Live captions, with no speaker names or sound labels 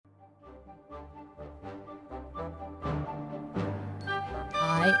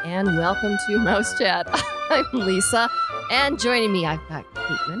Hi, and welcome to Mouse Chat. I'm Lisa, and joining me, I've got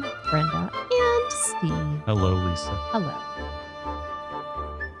Caitlin, Brenda, and Steve. Hello, Lisa. Hello.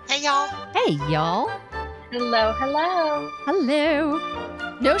 Hey, y'all. Hey, y'all. Hello, hello.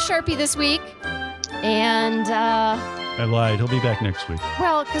 Hello. No Sharpie this week, and, I lied. He'll be back next week.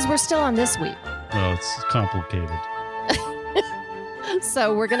 well, because we're still on this week. Well, it's complicated.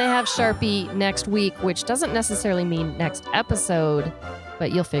 So we're going to have Sharpie next week, which doesn't necessarily mean next episode,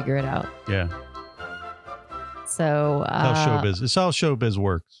 but you'll figure it out. Yeah. So, How showbiz. It's how showbiz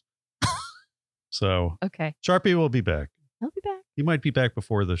works. So, okay. Sharpie will be back. He'll be back. He might be back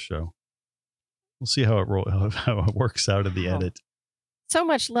before this show. We'll see how it works out in the Wow. edit. So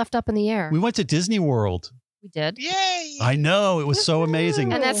much left up in the air. We went to Disney World. We did. Yay. I know. It was so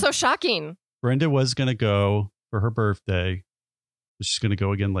amazing. And that's so shocking. Brenda was going to go for her birthday. But she's going to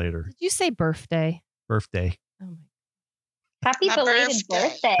go again later. Did you say birthday? Birthday. Oh my. Happy My belated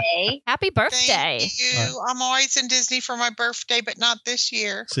birthday. Happy birthday. Thank you. I'm always in Disney for my birthday, but not this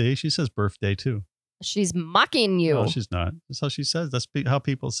year. See, she says birthday too. She's mocking you. No, she's not. That's how she says. That's how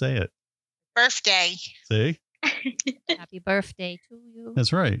people say it. Birthday. See? Happy birthday to you.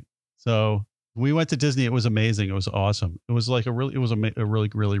 That's right. So we went to Disney. It was amazing. It was awesome. It was like a really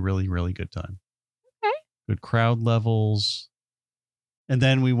good time. Okay. Good crowd levels. And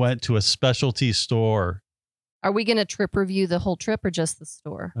then we went to a specialty store. Are we going to trip review the whole trip or just the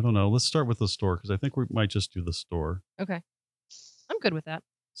store? I don't know. Let's start with the store because I think we might just do the store. Okay. I'm good with that.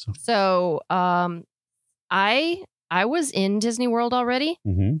 So, So, I was in Disney World already,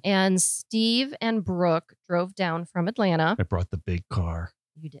 and Steve and Brooke drove down from Atlanta. I brought the big car.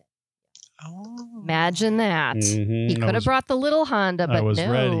 You did. Oh. Imagine that. He I could have was- brought the little Honda, but I was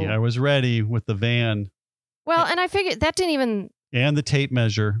no. ready. I was ready with the van Well, and I figured that didn't even and the tape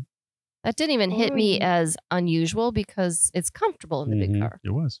measure. hit me as unusual because it's comfortable in the big car.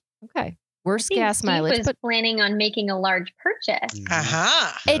 It was. Okay. I Worst think gas Steve mileage, was but planning on making a large purchase.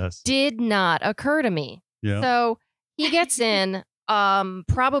 Uh-huh. it Yes. did not occur to me. Yeah. So he gets in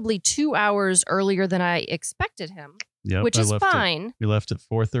probably 2 hours earlier than I expected him, Yep, which I is left at- fine. we left at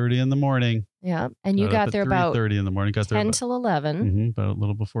 4:30 in the morning. Yeah. And you Got up got at there about 3:30 in the morning. Got there 10 about, till 11. about a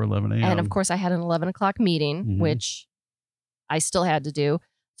little before 11 a.m. And of course, I had an 11 o'clock meeting, Mhm. which I still had to do.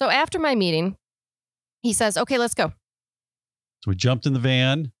 So after my meeting, he says, okay, let's go. So we jumped in the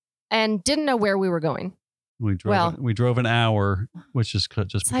van. And didn't know where we were going. We drove. Well- we drove an hour, which is just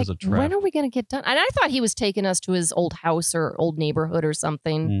It's because like, of traffic. when are we going to get done? And I thought he was taking us to his old house or old neighborhood or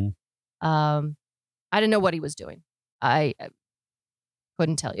something. Mm. I didn't know what he was doing. I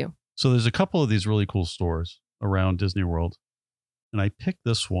couldn't tell you. So there's a couple of these really cool stores around Disney World, and I picked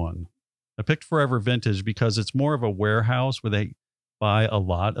this one. I picked Forever Vintage because it's more of a warehouse where they buy a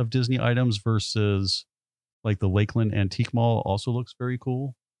lot of Disney items versus like the Lakeland Antique Mall also looks very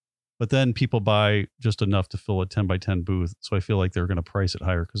cool. But then people buy just enough to fill a 10 by 10 booth. So I feel like they're going to price it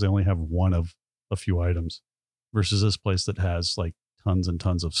higher because they only have one of a few items versus this place that has like tons and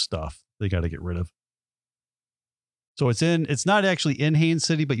tons of stuff they got to get rid of. So it's not actually in Haines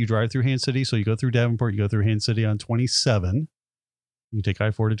City, but you drive through Haines City. So you go through Davenport, you go through Haines City on 27. You take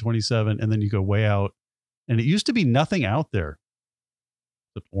I-4 to 27 and then you go way out. And it used to be nothing out there.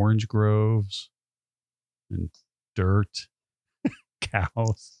 The orange groves and dirt,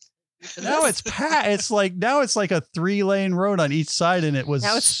 cows. Now it's it's like a 3-lane road on each side, and it was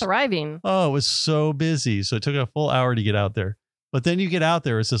Now it's thriving. Oh, it was so busy. So it took a full hour to get out there. But then you get out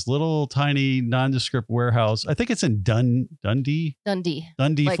there, it's this little tiny nondescript warehouse. I think it's in Dundee,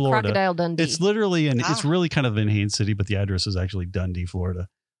 Like Florida. Crocodile Dundee. It's literally it's Ah. really kind of in Haines City, but the address is actually Dundee, Florida.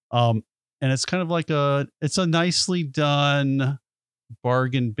 And it's kind of like it's a nicely done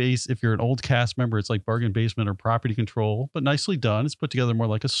bargain base. If you're an old cast member, it's like bargain basement or property control, but nicely done. It's put together more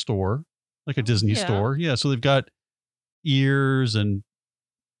like a store, like a Disney yeah. store. Yeah. So they've got ears and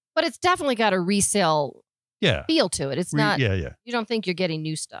But it's definitely got a resale yeah. feel to it. It's not, Yeah. you don't think you're getting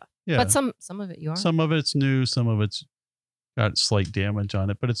new stuff. Yeah. But some of it you are. Some of it's new, some of it's got slight damage on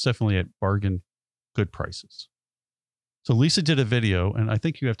it, but it's definitely at bargain good prices. So Lisa did a video, and I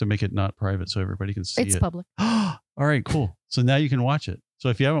think you have to make it not private so everybody can see It's it. public. All right, cool. So now you can watch it. So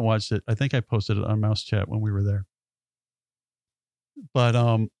if you haven't watched it, I think I posted it on Mouse Chat when we were there. But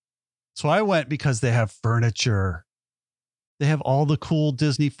so I went because they have furniture. They have all the cool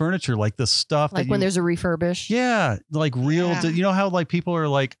Disney furniture, like the stuff Like that when there's a refurbish. yeah, like real. Yeah. You know how like people are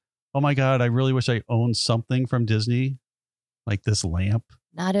like, oh my God, I really wish I owned something from Disney, like this lamp.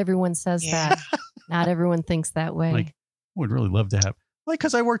 Not everyone says Yeah. that. Not everyone thinks that way. Like, I would really love to have, like,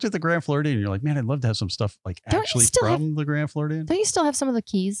 because I worked at the Grand Floridian. And you're like, man, I'd love to have some stuff like Don't you actually still from the Grand Floridian. Don't you still have some of the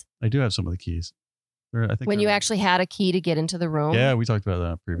keys? I do have some of the keys. I think when you actually had a key to get into the room. Yeah, we talked about that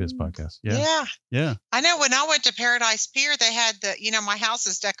in a previous podcast. Yeah. I know when I went to Paradise Pier, they had my house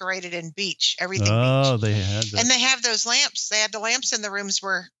is decorated in beach, everything beach. Oh, they had that. And they have those lamps. They had the lamps in the rooms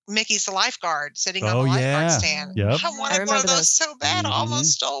where Mickey's the lifeguard sitting on the lifeguard stand. Yep. I wanted one of those so bad. I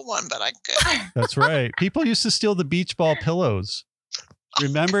almost stole one, but I couldn't. That's right. People used to steal the beach ball pillows.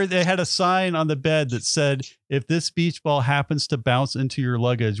 Remember, they had a sign on the bed that said, if this beach ball happens to bounce into your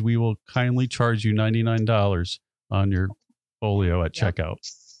luggage, we will kindly charge you $99 on your folio at checkout.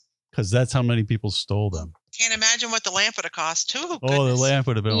 Because that's how many people stole them. Can't imagine what the lamp would have cost, too. Oh, the lamp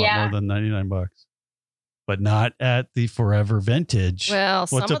would have been a lot more than $99. But not at the Forever Vintage. Well,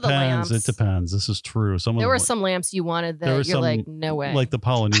 some of the lamps. It depends. This is true. There were some lamps you wanted that you're like, no way. Like the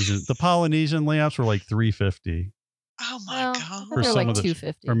Polynesian lamps were like $350. Oh my God. For some like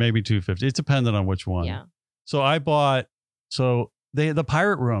 $250. Or maybe $250. It depended on which one. Yeah. So I bought, the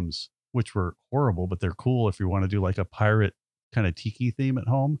pirate rooms, which were horrible, but they're cool if you want to do like a pirate kind of tiki theme at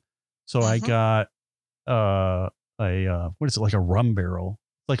home. So I got what is it, like a rum barrel?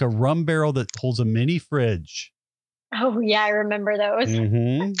 Like a rum barrel that holds a mini fridge. Oh yeah, I remember those.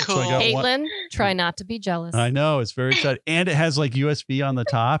 Cool. So Caitlin, try not to be jealous. I know, it's very exciting. And it has like USB on the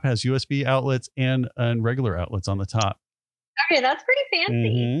top, has USB outlets and regular outlets on the top. Okay, that's pretty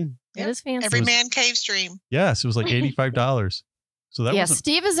fancy. It is fancy. Every man cave stream. Yes, it was like $85. So that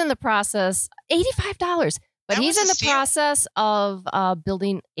Steve is in the process. $85, but he's in the process of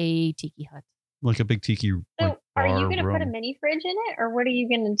building a tiki hut. Like a big tiki. So are you going to put a mini fridge in it, or what are you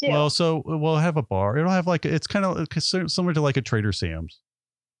going to do? Well, so we'll have a bar. It'll have like, it's kind of similar to like a Trader Sam's.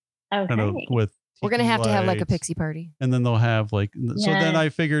 Okay. Kind of with we're going to have to have like a pixie party. And then they'll have like, so then I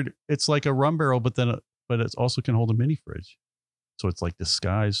figured it's like a rum barrel, but it also can hold a mini fridge. So it's like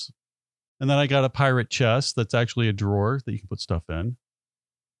disguised. And then I got a pirate chest that's actually a drawer that you can put stuff in.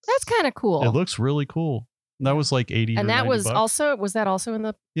 That's kind of cool. It looks really cool. And that was like 80 and or that was $90. was that also in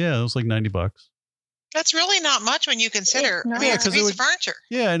the? Yeah, it was like $90. That's really not much when you consider. I mean, it's a piece of furniture.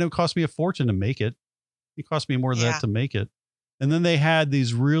 Yeah, and it cost me a fortune to make it. It cost me more than that to make it. And then they had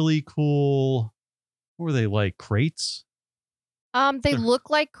these really cool, what were they, like crates? They look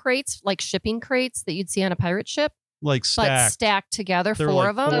like crates, like shipping crates that you'd see on a pirate ship. Like stacked. But stacked together, They're four like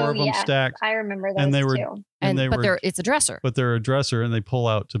of them. Four of them stacked. I remember those and they were, too. But it's a dresser. But they're a dresser and they pull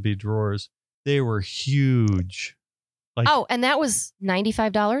out to be drawers. They were huge. Like, and that was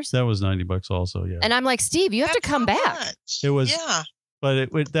 $95. That was $90 also, yeah. And I'm like, Steve, you have to come back. It was, but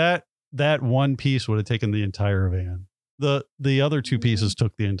it would that one piece would have taken the entire van. The other two pieces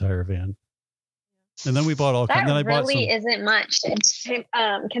took the entire van. And then we bought all. That then I bought really isn't much,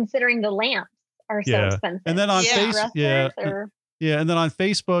 considering the lamps are so expensive. And then on Facebook, and then on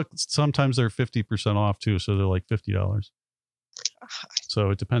Facebook, sometimes they're 50% off too, so they're like $50. So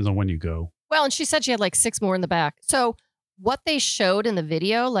it depends on when you go. Well, and she said she had like 6 more in the back. So what they showed in the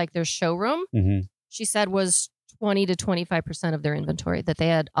video, like their showroom, she said was 20 to 25% of their inventory, that they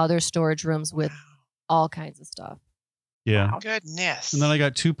had other storage rooms with all kinds of stuff. Yeah. Wow. Goodness. And then I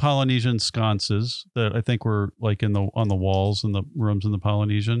got 2 Polynesian sconces that I think were like on the walls in the rooms in the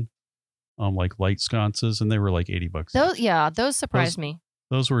Polynesian, like light sconces, and they were like $80. Those surprised me.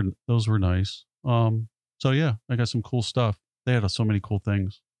 Those were nice. So yeah, I got some cool stuff. They had so many cool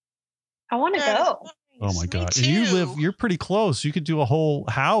things. I want to go. Oh my God. And you're pretty close. You could do a whole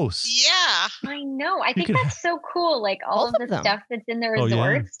house. Yeah. I know. I think that's so cool. Like all of the stuff that's in the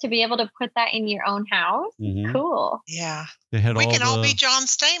resorts to be able to put that in your own house. Cool. Yeah. They had we can all be John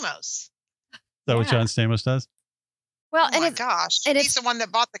Stamos. Is that what John Stamos does? Well, oh my gosh. He's the one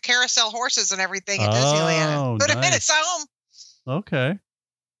that bought the carousel horses and everything at Disneyland. Put him in his home. Okay.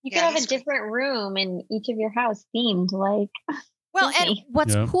 You could have a different room in each of your house themed like. Well, and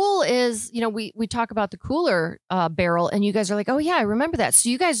what's cool is, we talk about the cooler barrel and you guys are like, oh yeah, I remember that. So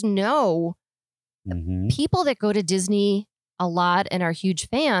you guys know people that go to Disney a lot and are huge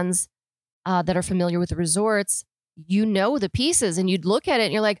fans that are familiar with the resorts, the pieces and you'd look at it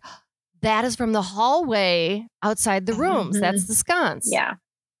and you're like, that is from the hallway outside the rooms. That's the sconce. Yeah.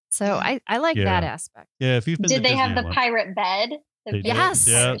 So I like that aspect. Yeah. If you've been Did they have the pirate bed? Yes.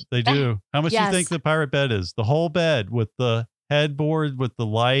 Yeah, they do. How much do you think the pirate bed is? The whole bed with the headboard, with the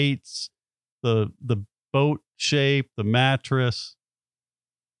lights, the boat shape, the mattress.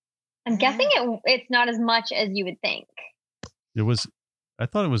 I'm guessing it's not as much as you would think. It was. I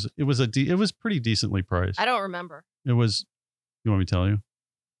thought it was pretty decently priced. I don't remember. It was. You want me to tell you?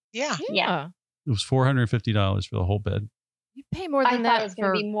 Yeah. It was $450 for the whole bed. You pay more than that. I thought it was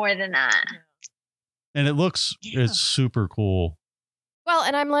going to be more than that. And it looks, it's super cool. Well,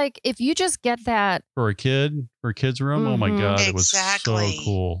 and I'm like, if you just get that for a kid's room, oh my God, it was so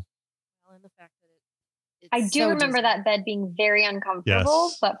cool. Well, and the fact that I do remember that bed being very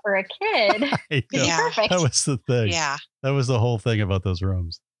uncomfortable, but for a kid, it's perfect. That was the thing. Yeah. That was the whole thing about those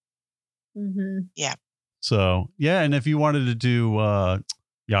rooms. Mm-hmm. Yeah. So, and if you wanted to do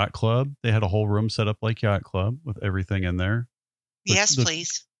Yacht Club, they had a whole room set up like Yacht Club with everything in there. Yes,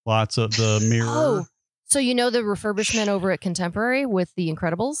 please. Lots of the mirror. Oh, so the refurbishment over at Contemporary with the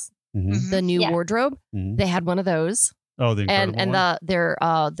Incredibles, the new wardrobe, they had one of those. Oh, the Incredible and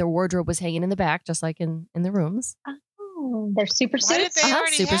their wardrobe was hanging in the back, just like in the rooms. Oh, they're super suits. Why did they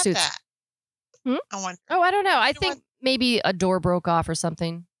already super have suits. that? I don't know. I think maybe a door broke off or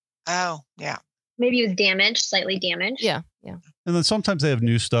something. Oh, yeah. Maybe it was damaged, slightly damaged. Yeah. And then sometimes they have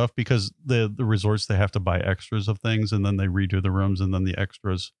new stuff because the resorts, they have to buy extras of things, and then they redo the rooms, and then the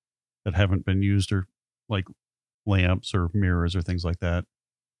extras that haven't been used are like lamps or mirrors or things like that.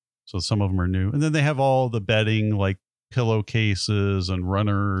 So some of them are new. And then they have all the bedding, like pillowcases and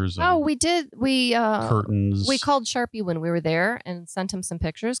runners. And we did. We curtains. We called Sharpie when we were there and sent him some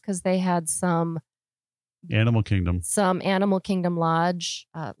pictures because they had some Animal Kingdom Lodge,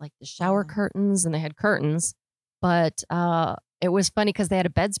 like the shower curtains, and they had curtains. But it was funny because they had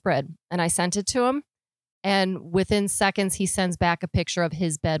a bedspread, and I sent it to him, and within seconds he sends back a picture of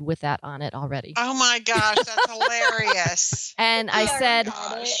his bed with that on it already. Oh my gosh, that's hilarious! And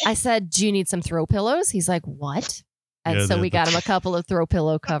I said, "Do you need some throw pillows?" He's like, "What?" And so we got him a couple of throw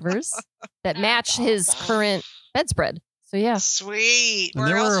pillow covers that match his current bedspread. So yeah, sweet. And Where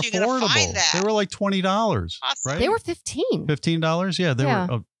they were else are you gonna find that? They were like $20, right? They were $15. Yeah, they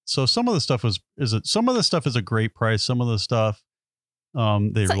were. So some of the stuff is a great price. Some of the stuff,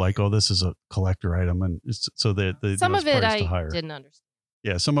 they were like, "Oh, this is a collector item," and so they some of it I higher. didn't understand.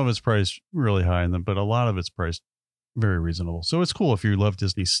 Yeah, some of it's priced really high, but a lot of it's priced very reasonable. So it's cool if you love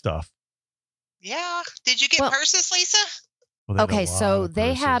Disney stuff. Yeah. Did you get purses, Lisa? Well, okay, so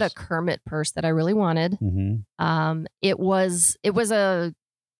they had a Kermit purse that I really wanted. Mm-hmm. It was a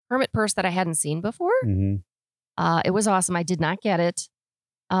Kermit purse that I hadn't seen before. Mm-hmm. It was awesome. I did not get it.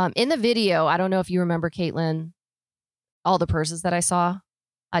 In the video, I don't know if you remember, Caitlin, all the purses that I saw,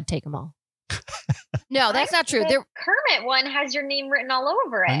 I'd take them all. No, that's not true. The Kermit one has your name written all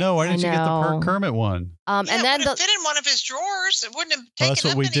over it. I know. Why didn't you get the Kermit one? And then it fit in one of his drawers. It wouldn't have taken that's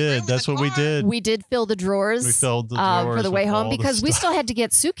what we did. That's what we did. We did fill the drawers. We filled the drawers for the way home because we still had to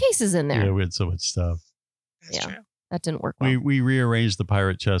get suitcases in there. Yeah, we had so much stuff. That's true. That didn't work well. We rearranged the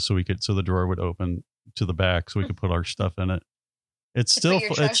pirate chest so the drawer would open to the back so we could put our stuff in it. It's still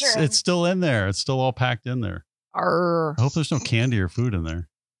in there. It's still all packed in there. I hope there's no candy or food in there.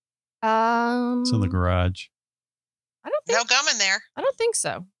 It's in the garage. I don't think no gum in there. I don't think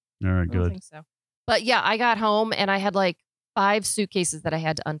so. All right, good. I don't think so. But yeah, I got home and I had like 5 suitcases that I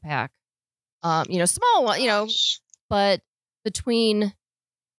had to unpack. Small one, but between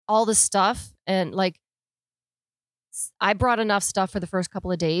all the stuff and like I brought enough stuff for the first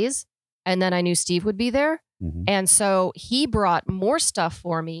couple of days and then I knew Steve would be there. Mm-hmm. And so he brought more stuff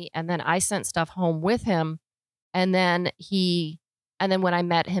for me and then I sent stuff home with him. And then when I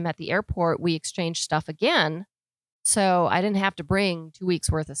met him at the airport, we exchanged stuff again. So I didn't have to bring 2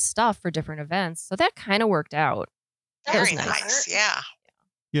 weeks worth of stuff for different events. So that kind of worked out. Very nice. Yeah.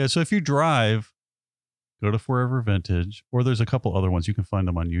 Yeah. So if you drive, go to Forever Vintage, or there's a couple other ones. You can find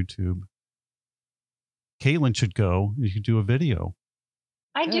them on YouTube. Caitlin should go. You could do a video.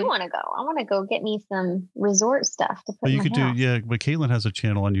 I do want to go. I want to go get me some resort stuff to put in my house. But Caitlin has a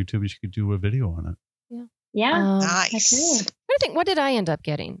channel on YouTube and she could do a video on it. Yeah. Yeah. Nice. What did I end up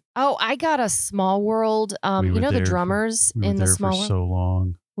getting? Oh, I got a Small World. The drummers in the Small World. For so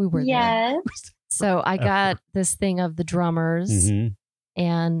long. We were there. So I got this thing of the drummers,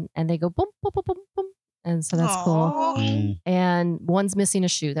 and they go boom, boom, boom, boom, boom, and so that's cool. And one's missing a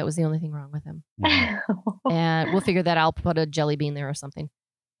shoe. That was the only thing wrong with him. And we'll figure that out. I'll put a jelly bean there or something.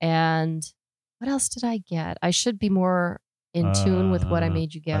 And what else did I get? I should be more in tune with what I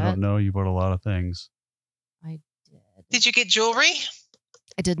made you get. I don't know. You bought a lot of things. I did. Did you get jewelry?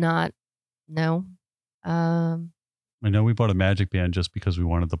 I did not. No. I know we bought a magic band just because we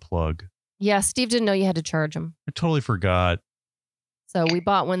wanted the plug. Yeah, Steve didn't know you had to charge him. I totally forgot. So we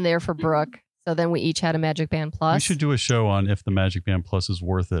bought one there for Brooke. So then we each had a Magic Band Plus. We should do a show on if the Magic Band Plus is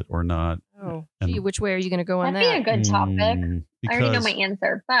worth it or not. Oh, gee, which way are you going to go on that? That'd be a good topic. I already know my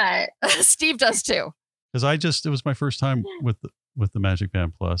answer, but Steve does too. Because it was my first time with the Magic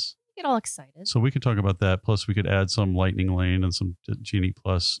Band Plus. Get all excited. So we could talk about that. Plus, we could add some Lightning Lane and some Genie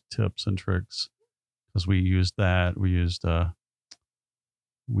Plus tips and tricks because we used that. We used the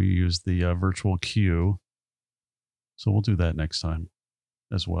virtual queue. So we'll do that next time.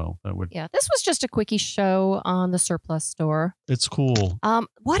 as well. That would. Yeah, this was just a quickie show on the surplus store. It's cool.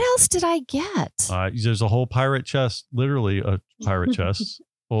 What else did I get? There's a whole pirate chest, literally a pirate chest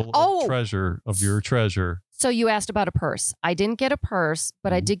full of treasure of your treasure. So you asked about a purse. I didn't get a purse,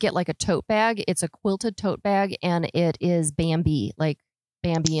 but I did get like a tote bag. It's a quilted tote bag, and it is Bambi, like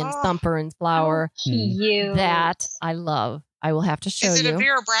Bambi and Thumper and Flower. Cute. That I love. I will have to show you. Is it a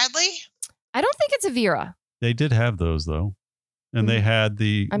Vera Bradley? I don't think it's a Vera. They did have those though. And they had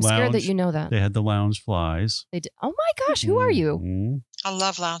the I'm lounge, scared that you know that. They had the lounge flies. They did. Oh my gosh, who are you? I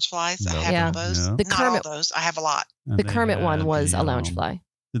love lounge flies. I have all those. The Not Kermit, all those. I have a lot. And the Kermit one was a lounge fly.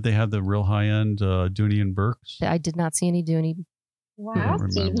 Did they have the real high-end Dooney and Burks? I did not see any Dooney. Wow,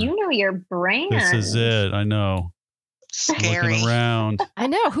 Steve, you know your brand. This is it. I know. Scary. Looking around. I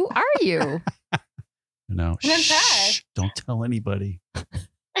know. Who are you? No. Shh, don't tell anybody.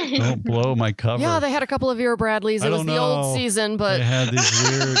 Don't blow my cover. Yeah, they had a couple of Vera Bradleys. It was the old season, but they had these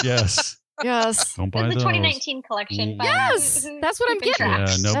weird. Yes. Yes. Don't buy the those. 2019 collection. Yes, that's what I'm getting.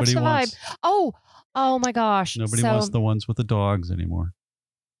 Yeah, nobody wants. Oh my gosh. Nobody wants the ones with the dogs anymore.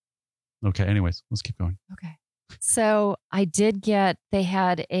 Okay. Anyways, let's keep going. Okay. So I did get. They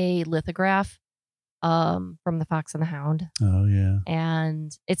had a lithograph, from the Fox and the Hound. Oh yeah.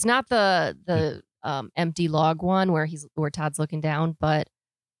 And it's not the empty log one where Todd's looking down, but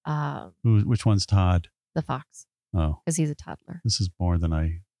which one's Todd? The fox. Oh, because he's a toddler. This is more than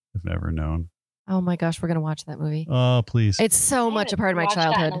I have ever known. Oh my gosh, we're gonna watch that movie. Oh please! It's so much a part of my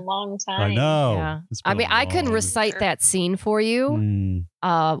childhood. That in a long time. I know. Yeah. I mean, I can recite that scene for you,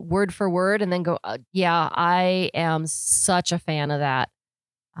 word for word, and then go. Yeah, I am such a fan of that.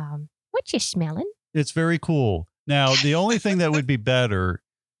 What you smelling? It's very cool. Now, the only thing that would be better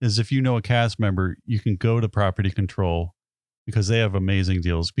is if you know a cast member, you can go to Property Control because they have amazing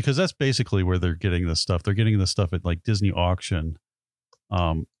deals. Because that's basically where they're getting this stuff. They're getting this stuff at like Disney auction,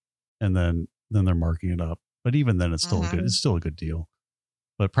 and then they're marking it up. But even then, it's still it's still a good deal.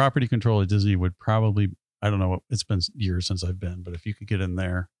 But Property Control at Disney would probably, I don't know, it's been years since I've been, but if you could get in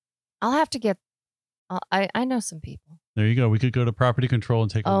there, I'll have to get. I know some people. There you go. We could go to Property Control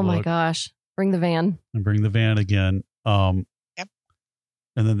and take a look. Oh my gosh. Bring the van. And bring the van again. Yep.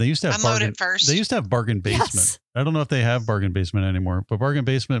 And then they used to have unload it first. They used to have Bargain Basement. Yes. I don't know if they have Bargain Basement anymore, but Bargain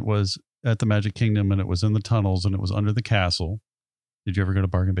Basement was at the Magic Kingdom and it was in the tunnels and it was under the castle. Did you ever go to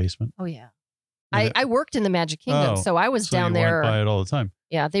Bargain Basement? Oh yeah. I worked in the Magic Kingdom, so I was down there. Went by it all the time.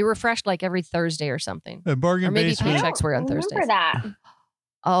 Yeah, they refreshed like every Thursday or something. Bargain or maybe Basement. paychecks were on Thursdays. Remember that?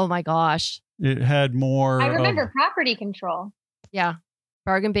 Oh my gosh. It had more. I remember Property Control. Yeah.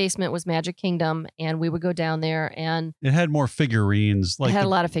 Bargain Basement was Magic Kingdom, and we would go down there, and it had more figurines. Like it had a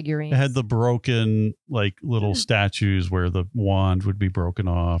lot of figurines. It had the broken, like little statues where the wand would be broken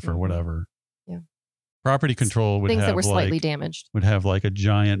off or whatever. Yeah. Property Control would things have that were slightly damaged. Would have like a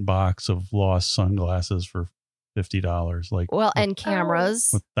giant box of lost sunglasses for $50. Like and cameras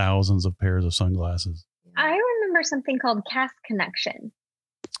with thousands of pairs of sunglasses. I remember something called Cast Connection.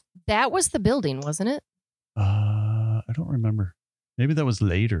 That was the building, wasn't it? I don't remember. Maybe that was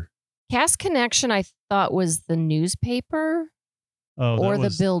later. Cast Connection, I thought, was the newspaper or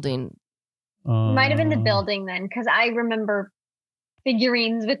the building. Might have been the building then, because I remember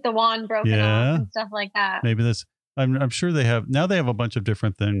figurines with the wand broken off and stuff like that. Maybe that's. I'm sure they have now. They have a bunch of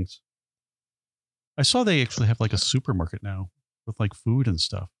different things. I saw they actually have like a supermarket now with like food and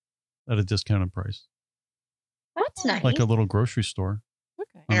stuff at a discounted price. That's nice. Like a little grocery store.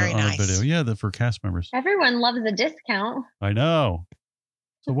 Okay. Very nice. Video. Yeah, for cast members. Everyone loves a discount. I know.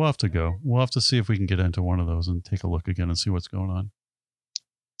 So we'll have to go. We'll have to see if we can get into one of those and take a look again and see what's going on.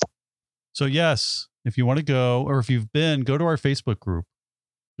 So yes, if you want to go, or if you've been, go to our Facebook group.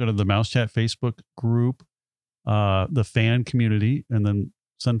 Go to the Mouse Chat Facebook group, the fan community, and then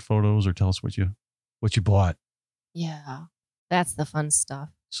send photos or tell us what you bought. Yeah, that's the fun stuff.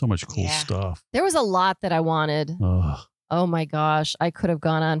 So much cool stuff. There was a lot that I wanted. Ugh. Oh my gosh, I could have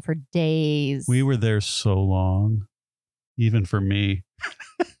gone on for days. We were there so long, even for me.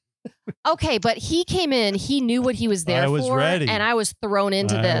 Okay, but he came in. He knew what he was there for. I was ready. And I was thrown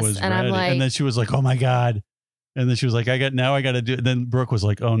into this. And I'm like... And then she was like, oh my God. And then she was like, I got to do it. Then Brooke was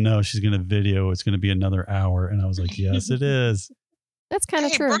like, oh no, she's going to video. It's going to be another hour. And I was like, yes, it is. That's kind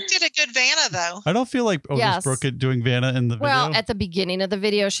of true. Brooke did a good Vanna, though. I don't feel like was Brooke doing Vanna in the video? Well, at the beginning of the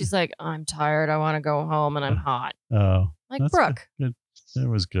video, she's like, I'm tired. I want to go home and I'm hot. Oh. Like Brooke. Good. That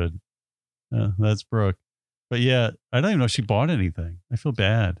was good. That's Brooke. But yeah, I don't even know if she bought anything. I feel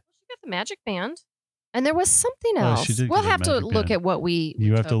bad. She got the magic band. And there was something else. She did we'll have to look at what we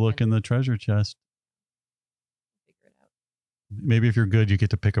You have to look in the treasure chest. Figure it out. Maybe if you're good, you get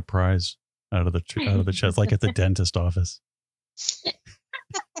to pick a prize out of the chest, like at the dentist office.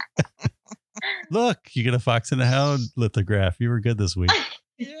 Look, you get a Fox and a Hound lithograph. You were good this week.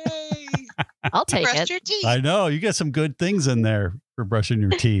 Yay. I'll take Brush it. your teeth. I know. You get some good things in there for brushing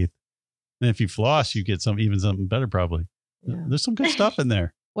your teeth. And if you floss, you get something better probably. Yeah. There's some good stuff in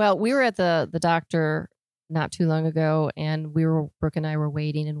there. Well, we were at the doctor not too long ago, and Brooke and I were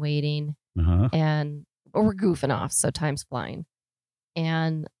waiting, and we're goofing off, so time's flying.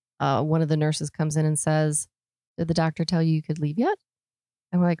 And one of the nurses comes in and says, "Did the doctor tell you could leave yet?"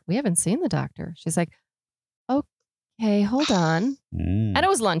 And we're like, "We haven't seen the doctor." She's like, "Okay, hold on." And it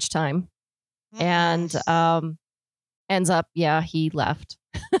was lunchtime. And ends up, he left.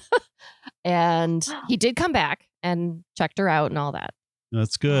 And he did come back and checked her out and all that.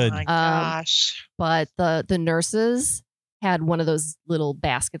 That's good. Oh my gosh. But the nurses had one of those little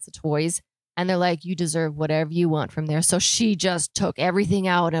baskets of toys, and they're like, "You deserve whatever you want from there." So she just took everything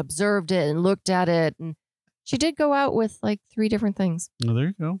out and observed it and looked at it. And she did go out with like 3 different things. Oh, there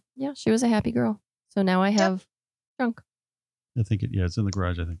you go. Yeah, she was a happy girl. So now I have junk. I think it's in the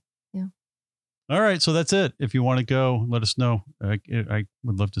garage, I think. Yeah. All right. So that's it. If you want to go, let us know. I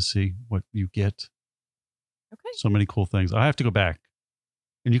would love to see what you get. Okay. So many cool things. I have to go back.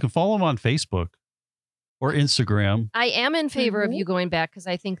 And you can follow them on Facebook or Instagram. I am in favor of you going back because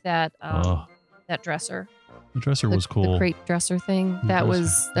I think that that dresser. The dresser was cool. The crate dresser thing. That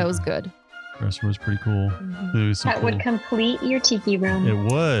was good. Dresser was pretty cool. Mm-hmm. That would complete your tiki room.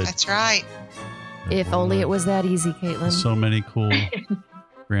 It would. That's right. If only it was that easy, Caitlin. So many cool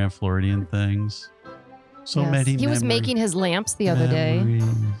Grand Floridian things. So many. He was making his lamps the other day.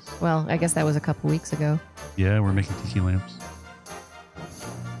 Well, I guess that was a couple weeks ago. Yeah, we're making tiki lamps.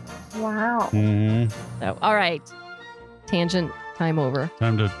 Wow. So, all right. Tangent time over.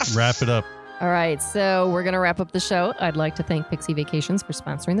 Time to wrap it up. All right. So we're going to wrap up the show. I'd like to thank Pixie Vacations for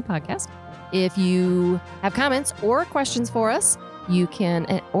sponsoring the podcast. If you have comments or questions for us, you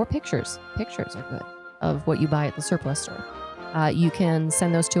can, or pictures. Pictures are good of what you buy at the surplus store. You can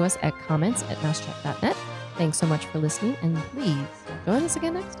send those to us at comments@mousechat.net. Thanks so much for listening, and please join us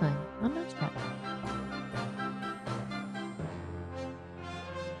again next time on Mousechat.